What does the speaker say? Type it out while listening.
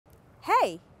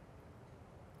Hey,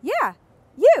 yeah,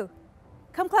 you,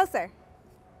 come closer.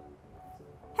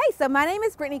 Hey, so my name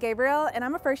is Brittany Gabriel, and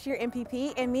I'm a first-year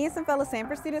MPP, and me and some fellow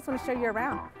Sanford students want to show you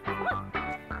around.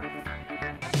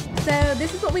 So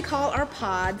this is what we call our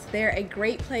pods. They're a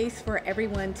great place for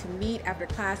everyone to meet after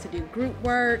class to do group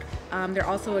work. They're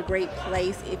also a great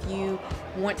place if you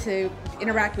want to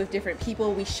interact with different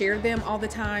people. We share them all the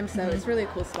time, so it's really a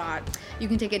cool spot. You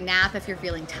can take a nap if you're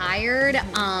feeling tired.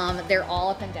 They're all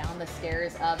up and down the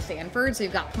stairs of Sanford, so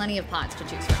you've got plenty of pods to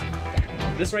choose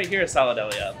from. This right here is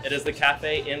Saladelia. It is the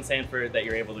cafe in Sanford that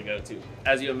you're able to go to.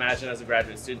 As you imagine, as a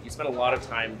graduate student, you spend a lot of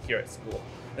time here at school.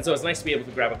 And so it's nice to be able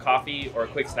to grab a coffee or a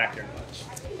quick snack during lunch.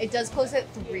 It does close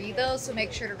at 3 though, so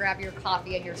make sure to grab your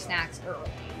coffee and your snacks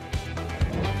early.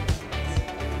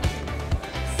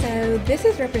 So this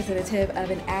is representative of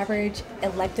an average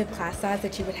elective class size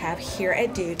that you would have here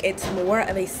at Duke. It's more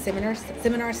of a seminar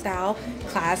style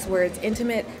class where it's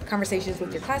intimate conversations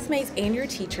with your classmates and your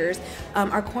teachers.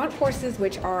 Our quant courses,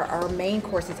 which are our main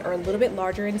courses, are a little bit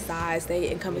larger in size. They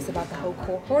encompass about the whole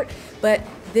cohort, but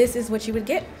this is what you would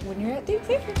get when you're at Duke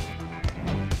Sanford.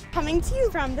 Coming to you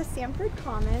from the Sanford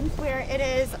Commons, where it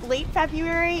is late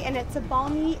February and it's a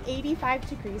balmy 85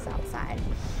 degrees outside.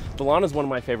 The lawn is one of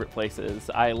my favorite places.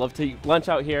 I love to eat lunch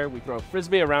out here. We throw a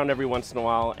frisbee around every once in a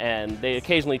while, and they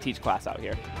occasionally teach class out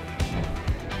here.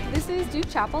 This is Duke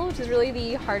Chapel, which is really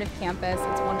the heart of campus.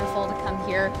 It's wonderful to come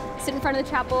here, sit in front of the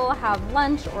chapel, have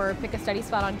lunch, or pick a study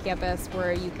spot on campus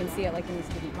where you can see it like in the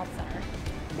Student Health Center.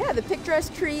 Yeah, the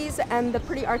picturesque trees and the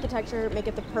pretty architecture make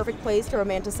it the perfect place to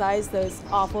romanticize those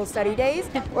awful study days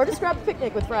or to grab a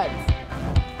picnic with friends.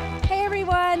 Hey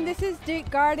everyone, this is Duke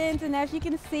Gardens, and as you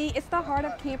can see, it's the heart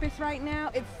of campus right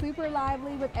now. It's super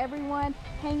lively with everyone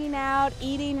hanging out,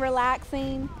 eating,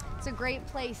 relaxing. It's a great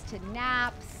place to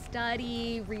nap,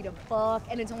 study, read a book,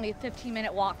 and it's only a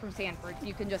 15-minute walk from Sanford.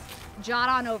 You can just jot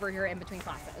on over here in between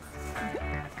classes.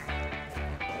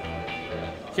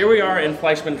 Here we are in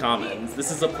Fleischman Commons.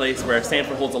 This is a place where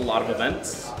Sanford holds a lot of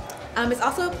events. It's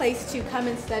also a place to come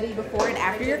and study before and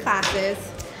after your classes.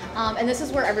 And this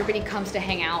is where everybody comes to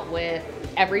hang out with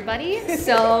everybody.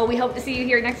 So we hope to see you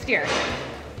here next year.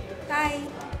 Bye.